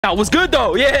That was good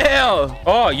though. Yeah.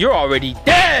 Oh, you're already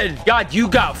dead. God, you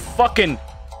got fucking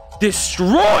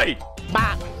destroyed.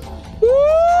 Woo!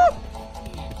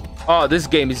 Oh, this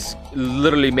game is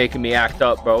literally making me act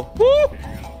up, bro. Woo!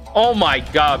 Oh my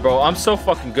God, bro. I'm so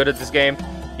fucking good at this game.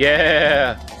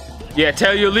 Yeah. Yeah,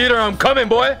 tell your leader I'm coming,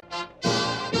 boy.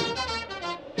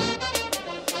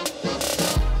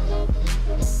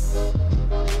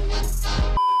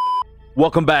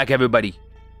 Welcome back, everybody,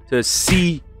 to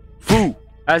Sifu.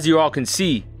 As you all can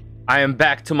see, I am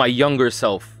back to my younger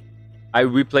self. I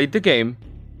replayed the game,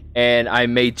 and I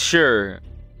made sure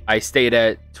I stayed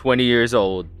at 20 years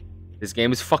old. This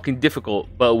game is fucking difficult,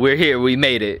 but we're here. We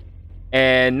made it.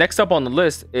 And next up on the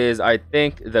list is, I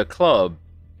think, the club.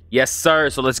 Yes, sir.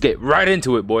 So let's get right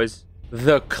into it, boys.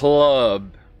 The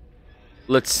club.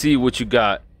 Let's see what you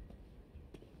got.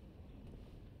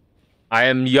 I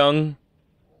am young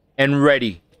and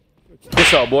ready.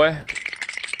 What's up, boy?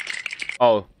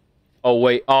 Oh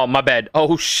wait. Oh, my bad.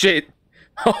 Oh shit.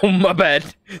 Oh, my bad.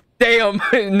 Damn.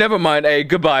 Never mind. Hey,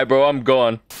 goodbye, bro. I'm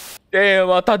gone. Damn,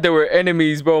 I thought they were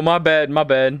enemies, bro. My bad. My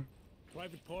bad.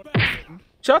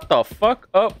 Shut the fuck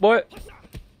up, boy.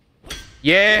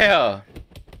 Yeah.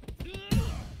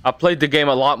 I played the game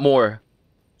a lot more,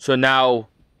 so now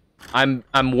I'm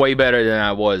way better than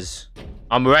I was.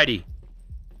 I'm ready.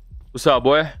 What's up,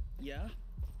 boy? Yeah.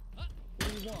 What do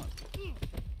you want?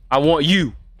 I want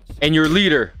you and your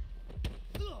leader.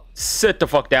 Sit the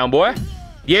fuck down, boy.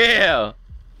 Yeah.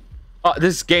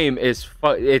 This game is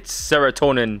it's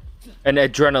serotonin and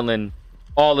adrenaline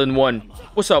all in one.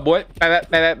 What's up, boy? Bam,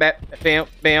 bam, bam, bam,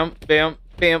 bam,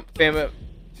 bam, bam.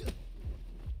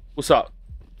 What's up?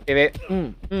 You're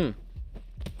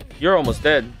almost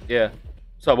dead. Yeah.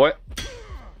 What's up, boy?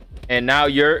 And now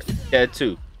you're dead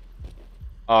too.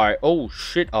 All right. Oh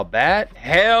shit, a bat?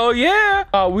 Hell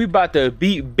yeah! We about to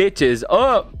beat bitches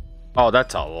up. Oh,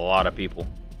 that's a lot of people.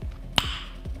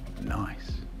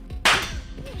 Nice.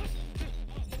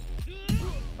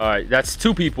 All right, that's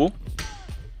 2 people.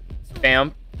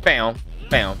 Bam, bam,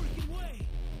 bam,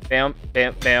 bam,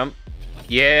 bam, bam.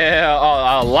 Yeah. Oh,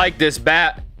 I like this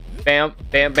bat. Bam,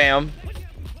 bam, bam.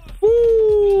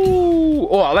 Ooh.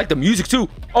 Oh, I like the music too.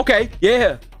 Okay,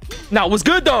 yeah. Now, what's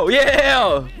good though?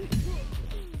 Yeah.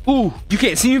 Ooh, you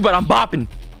can't see me, but I'm bopping.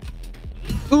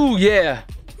 Ooh, yeah.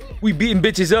 We beating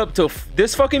bitches up to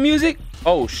this fucking music?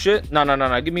 Oh shit. No.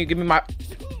 Give me my.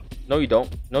 No, you don't.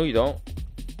 No, you don't.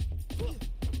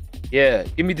 Yeah,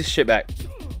 give me this shit back.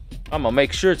 I'm gonna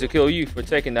make sure to kill you for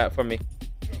taking that from me.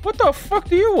 What the fuck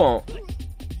do you want?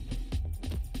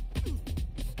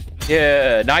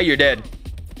 Yeah, now you're dead.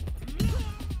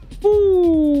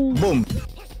 Ooh. Boom.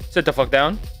 Sit the fuck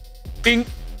down. Bing,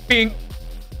 bing,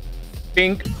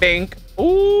 bing, bing.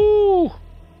 Ooh.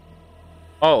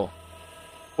 Oh.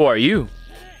 Who are you?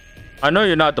 I know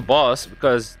you're not the boss,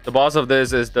 because the boss of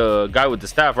this is the guy with the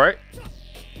staff, right?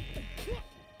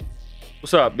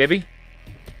 What's up, baby?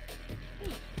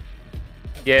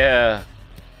 Yeah.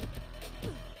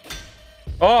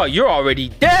 Oh, you're already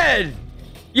dead.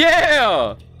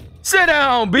 Yeah. Sit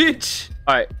down, bitch.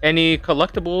 All right. Any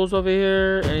collectibles over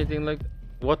here? Anything like that?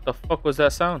 What the fuck was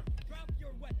that sound?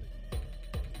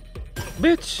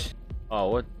 Bitch.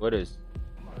 Oh, what is?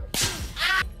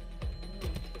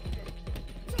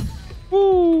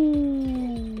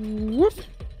 Ooh. Whoop.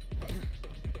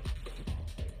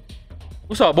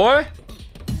 What's up, boy?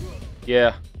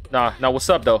 Yeah. Nah, what's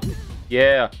up though?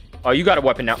 Yeah. Oh, you got a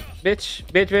weapon now. Bitch,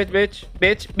 beak.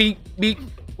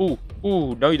 Ooh,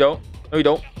 no you don't. No you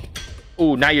don't.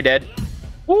 Ooh, now you're dead.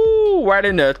 Ooh, right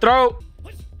in the throat.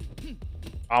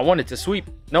 I wanted to sweep.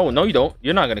 No, you don't.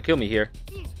 You're not gonna kill me here.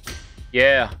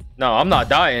 Yeah. No, I'm not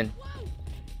dying.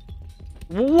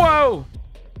 Whoa.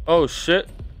 Oh shit.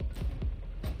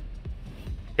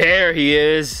 There he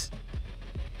is.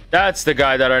 That's the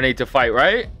guy that I need to fight,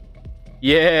 right?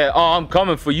 Yeah. Oh, I'm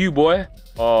coming for you, boy.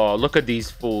 Oh, look at these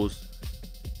fools.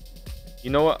 You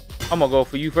know what? I'm gonna go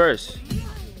for you first.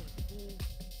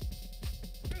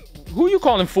 Who you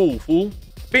calling fool, fool?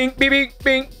 Bing, bing, bing,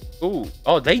 bing. Ooh.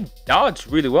 Oh, they dodged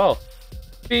really well.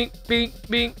 Bing, bing,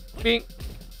 bing, bing.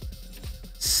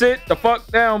 Sit the fuck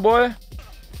down, boy.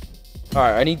 All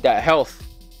right, I need that health.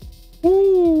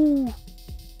 Woo.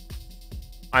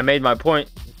 I made my point.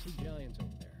 The 2 giants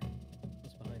over there.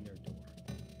 What's behind their door?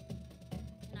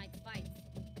 Tonight's fights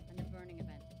and the burning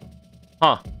event.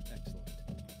 Huh.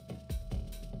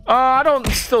 Excellent.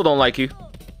 I still don't like you.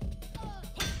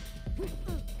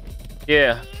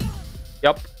 Yeah.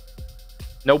 Yep.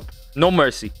 Nope. No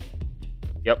mercy.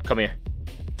 Yep, come here.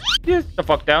 Get the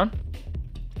fuck down.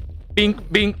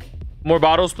 Bink, bink. More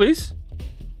bottles, please.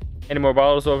 Any more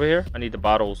bottles over here? I need the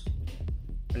bottles.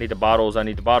 I need the bottles. I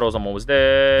need the bottles. I'm almost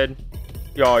dead.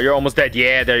 Yo, you're almost dead.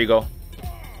 Yeah, there you go.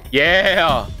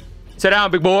 Yeah. Sit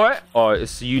down, big boy. Oh,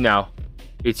 it's you now.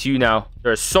 It's you now.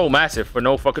 They're so massive for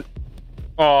no fucking...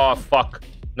 Oh, fuck.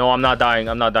 No, I'm not dying.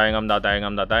 I'm not dying. I'm not dying.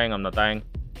 I'm not dying. I'm not dying.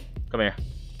 Come here.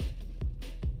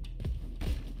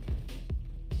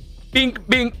 Bink,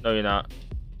 bink. No, you're not.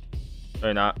 No,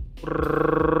 you're not.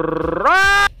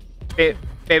 Bit,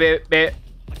 bit, bit,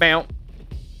 bam.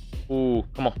 Ooh,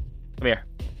 come on. Come here.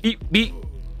 Beat, beat.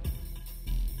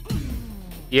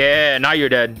 Yeah, now you're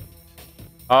dead.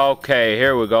 Okay,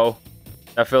 here we go.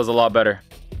 That feels a lot better.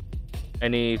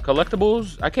 Any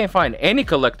collectibles? I can't find any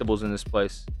collectibles in this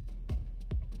place.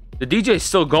 The DJ's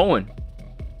still going.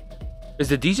 Is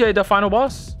the DJ the final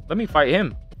boss? Let me fight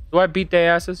him. Do I beat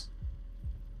their asses?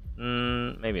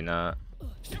 Maybe not.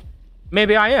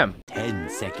 Maybe I am. 10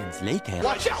 seconds later.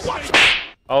 Watch out! Watch out!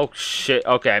 Oh shit.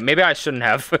 Okay, maybe I shouldn't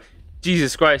have.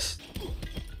 Jesus Christ.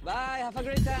 Bye, have a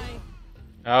great time.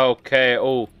 Okay.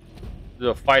 Oh,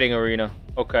 the fighting arena.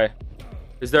 Okay.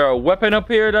 Is there a weapon up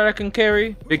here that I can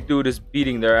carry? Big dude is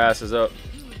beating their asses up,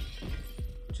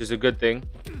 which is a good thing.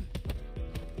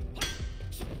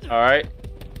 All right.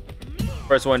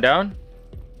 First one down.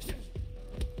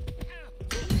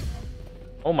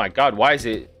 Oh my god, why is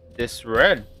it this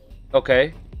red?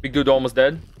 Okay. Big dude almost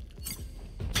dead.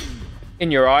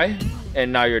 In your eye.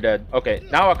 And now you're dead. Okay,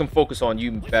 now I can focus on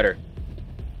you better.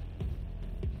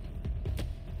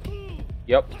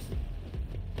 Yep.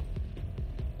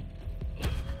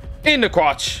 In the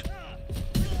crotch.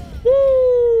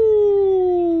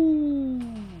 Woo!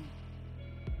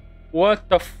 What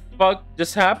the fuck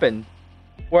just happened?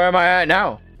 Where am I at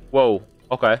now? Whoa.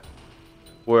 Okay.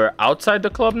 We're outside the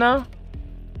club now?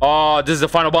 Oh, this is the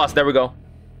final boss. There we go.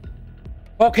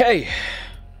 Okay.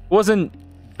 Wasn't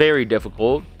very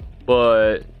difficult,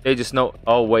 but they just know.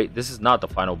 Oh, wait. This is not the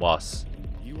final boss.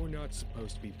 You were not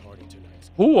supposed to be part of tonight's.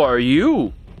 Who are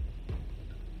you?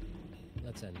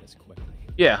 Let's end this quickly.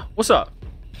 Yeah. What's up?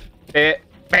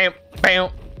 Bam. Bam.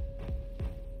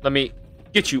 Let me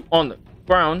get you on the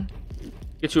ground.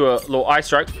 Get you a little eye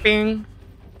strike. Bing.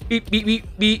 Beep, beep, beep,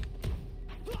 beep.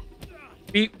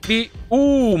 Beep, beep.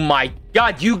 Oh my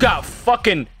god, you got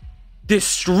fucking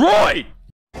destroyed.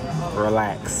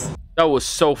 Relax. That was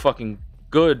so fucking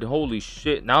good. Holy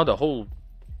shit. Now the whole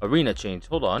arena changed.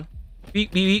 Hold on.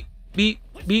 Beep, beep, beep, beep,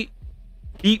 beep.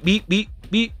 Beep, beep, beep,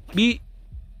 beep, beep.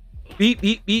 Beep,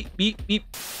 beep, beep, beep, beep.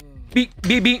 Beep,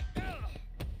 beep, beep.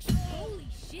 Holy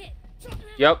shit.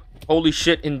 Yep. Holy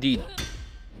shit indeed.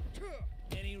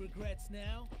 Any regrets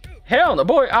now? Hell no,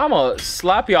 boy. I'ma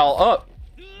slap y'all up.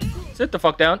 Sit the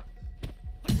fuck down.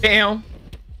 Bam.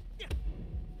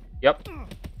 Yep.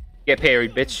 Get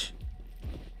parried, bitch.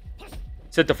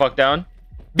 Sit the fuck down.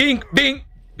 Bing, bing.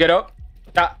 Get up.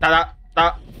 Da, da,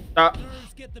 da, da, da.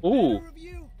 Ooh.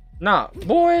 Nah,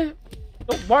 boy.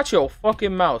 Don't watch your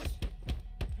fucking mouth.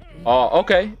 Oh,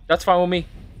 okay. That's fine with me.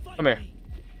 Come here.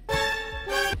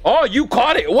 Oh, you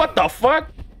caught it. What the fuck?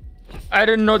 I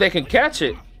didn't know they can catch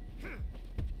it.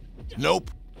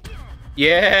 Nope.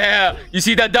 Yeah. You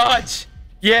see that dodge?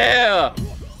 Yeah.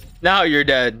 Now you're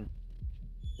dead.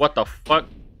 What the fuck?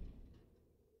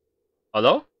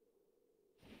 Hello?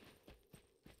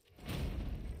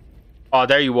 Oh,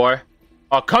 there you are.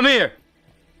 Oh, come here.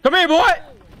 Come here, boy.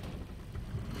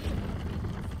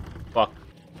 Fuck.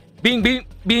 Bing, bing,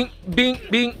 bing, bing,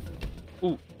 bing.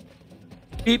 Ooh.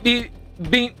 Beep, beep,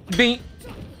 bing, bing.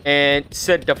 And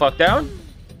sit the fuck down.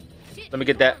 Let me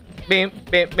get that. Bing,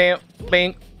 bing, bing,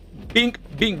 bing. Bing,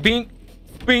 bing, bing.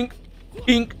 Bing,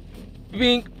 bing,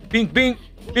 bing, bing, bing,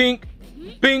 bing.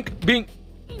 Bing, bing,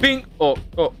 bing. Oh,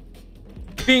 oh.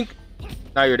 Bing.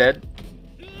 Now you're dead.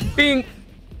 Bing.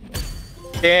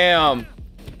 Damn.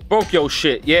 Broke your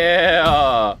shit.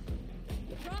 Yeah.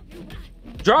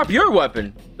 Drop your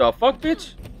weapon. The fuck,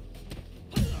 bitch?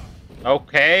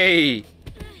 Okay.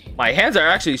 My hands are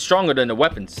actually stronger than the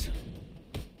weapons.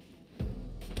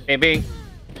 Bing, bing.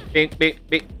 Bing, bing,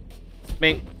 bing.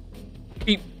 Bing.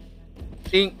 Bing.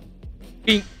 Bing.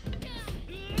 Bing.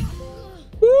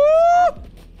 Woo!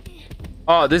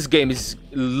 Oh, this game is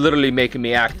literally making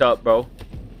me act up, bro.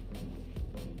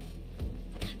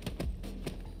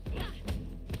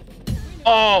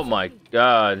 Oh my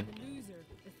god.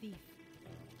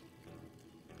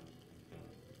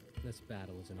 This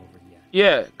battle isn't over yet.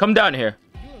 Yeah, come down here.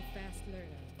 You're a fast learner.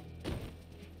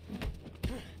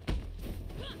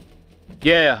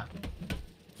 Yeah.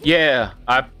 Yeah,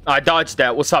 I dodged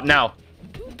that. What's up now?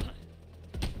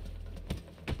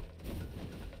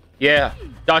 Yeah,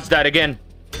 dodge that again.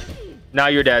 Now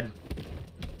you're dead.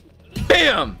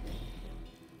 Bam!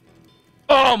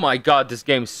 Oh my god, this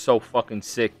game's so fucking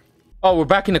sick. Oh, we're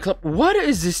back in the club. What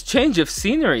is this change of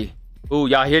scenery? Ooh,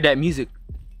 y'all hear that music?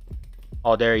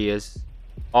 Oh, there he is.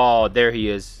 Oh, there he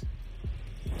is.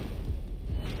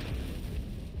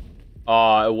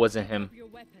 Oh, it wasn't him. Your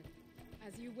weapon,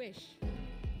 as you wish.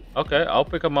 Okay, I'll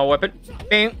pick up my weapon.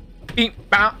 Bing, bing,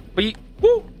 bam, beep,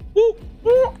 woo, woo,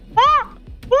 woo, ah,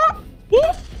 woo, woo.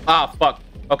 Ah, fuck.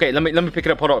 Okay, let me pick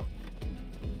it up. Hold on.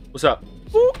 What's up?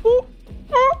 Woo, woo,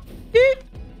 woo, beep,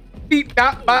 beep,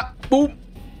 bap, bap, boom,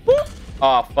 woo.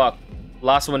 Oh, fuck.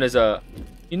 Last one is a.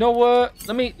 You know what?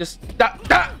 Let me just. Da,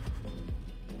 da.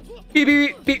 Beep,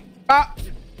 beep, beep, bap.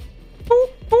 Boop,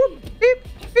 boop, beep,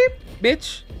 beep,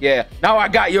 bitch. Yeah. Now I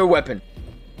got your weapon.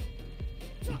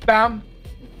 Bam.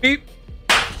 Beep.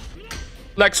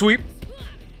 Leg sweep.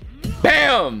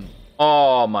 Bam.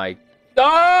 Oh my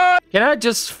god. Can I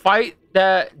just fight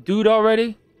that dude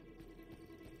already?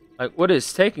 Like, what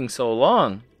is taking so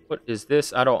long? What is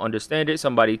this? I don't understand it.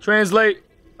 Somebody translate.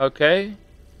 Okay.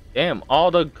 Damn,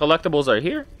 all the collectibles are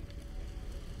here?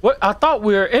 What? I thought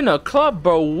we were in a club,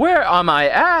 bro. Where am I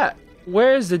at?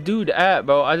 Where's the dude at,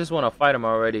 bro? I just want to fight him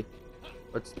already.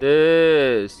 What's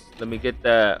this? Let me get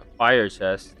that fire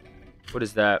chest. What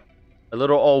is that? A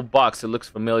little old box. It looks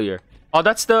familiar. Oh,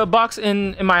 that's the box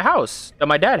in my house that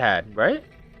my dad had, right?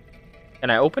 Can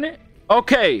I open it?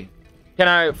 Okay. Can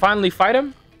I finally fight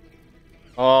him?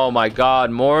 Oh my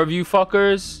god. More of you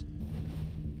fuckers.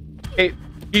 Hey,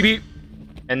 beep, beep.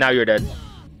 And now you're dead.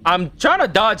 I'm trying to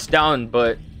dodge down,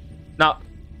 but not.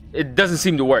 It doesn't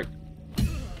seem to work.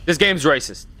 This game's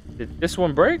racist. Did this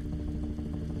one break?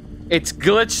 It's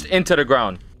glitched into the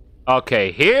ground.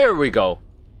 Okay, here we go.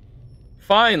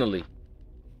 Finally.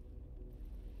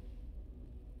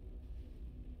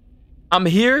 I'm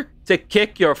here to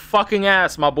kick your fucking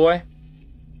ass, my boy.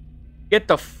 Get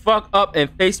the fuck up and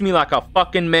face me like a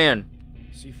fucking man.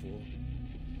 Sifu,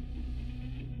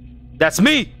 That's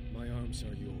me. my arms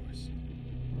are yours.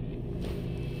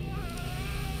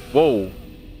 Whoa.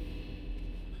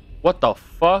 What the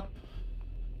fuck?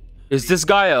 Is this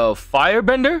guy a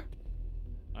firebender?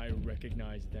 I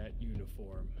recognize that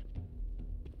uniform.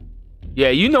 Yeah,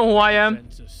 you know who I am.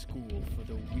 That's a school for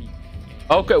the weak.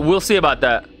 Okay, we'll see about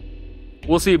that.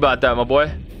 We'll see about that, my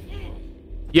boy.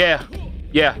 Yeah.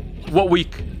 Yeah. What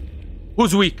weak?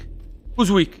 Who's weak?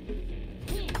 Who's weak?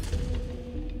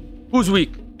 Who's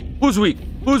weak? Who's weak?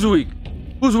 Who's weak?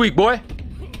 Who's weak, boy?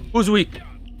 Who's weak?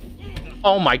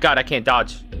 Oh my god, I can't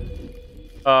dodge.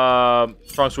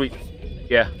 Strong sweep.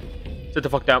 Yeah. Sit the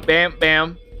fuck down. Bam,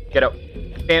 bam. Get up.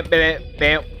 Bam, bam,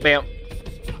 bam, bam.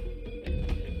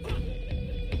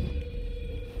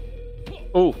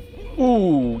 Ooh.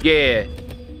 Ooh, yeah.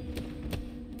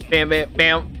 Bam, bam,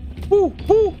 bam. Ooh,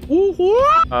 ooh, ooh, ooh.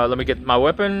 Let me get my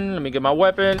weapon. Let me get my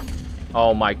weapon.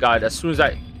 Oh my god. As soon as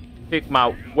I pick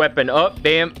my weapon up.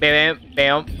 Bam, bam,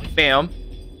 bam, bam.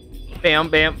 Bam,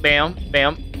 bam, bam,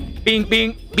 bam. Bing,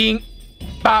 bing, bing.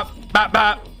 Bop, bop,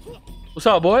 bop. What's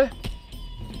up, boy?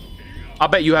 I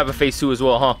bet you have a face too as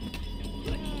well, huh?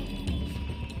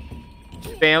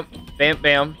 Bam, bam,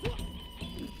 bam.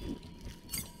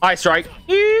 Eye strike.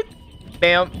 Eek.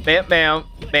 Bam, bam, bam,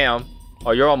 bam.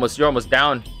 Oh, you're almost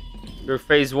down. Your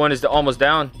phase one is almost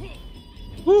down.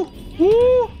 Woo,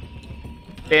 woo.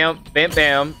 Bam, bam,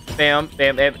 bam, bam,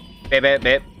 bam, bam, bam, bam,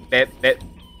 bam, bam, bam.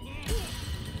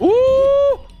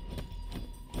 Woo.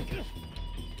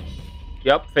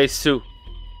 Yep, phase two.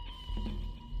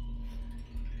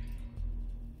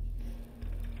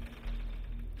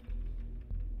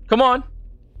 Come on.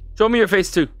 Show me your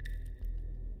face too.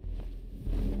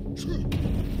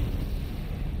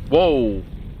 Whoa.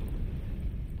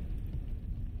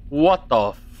 What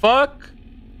the fuck?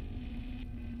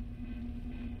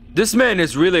 This man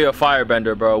is really a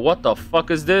firebender, bro. What the fuck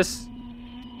is this?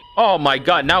 Oh my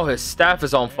god, now his staff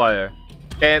is on fire.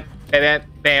 Bam, bam,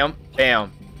 bam,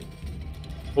 bam.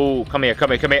 Ooh, come here,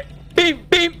 come here, come here. Beep,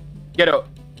 beep. Get up.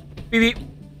 Beep,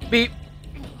 beep, beep.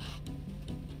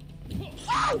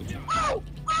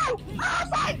 Oh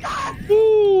my god!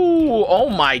 Ooh, oh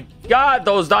my god,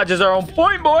 those dodges are on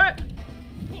point, boy!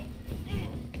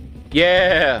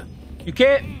 Yeah. You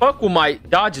can't fuck with my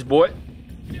dodges, boy.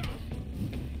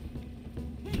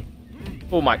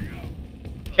 Oh my.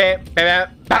 Bam, bam,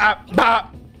 bam,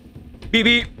 bop. Beep,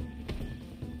 beep.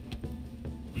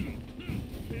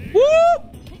 Woo!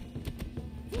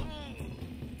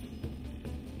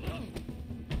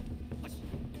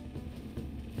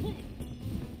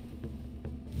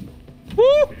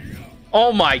 Woo!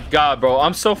 Oh my god, bro.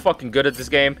 I'm so fucking good at this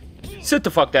game. Sit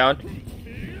the fuck down.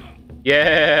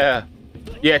 Yeah.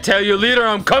 Yeah, tell your leader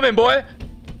I'm coming, boy.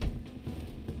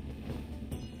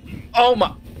 Oh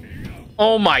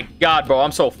my god, bro.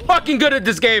 I'm so fucking good at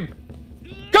this game.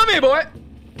 Come Come here, boy.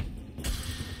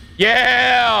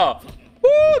 Yeah.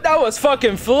 Woo, that was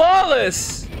fucking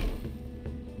flawless.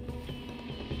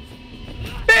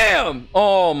 Bam.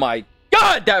 Oh my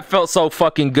God, that felt so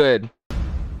fucking good.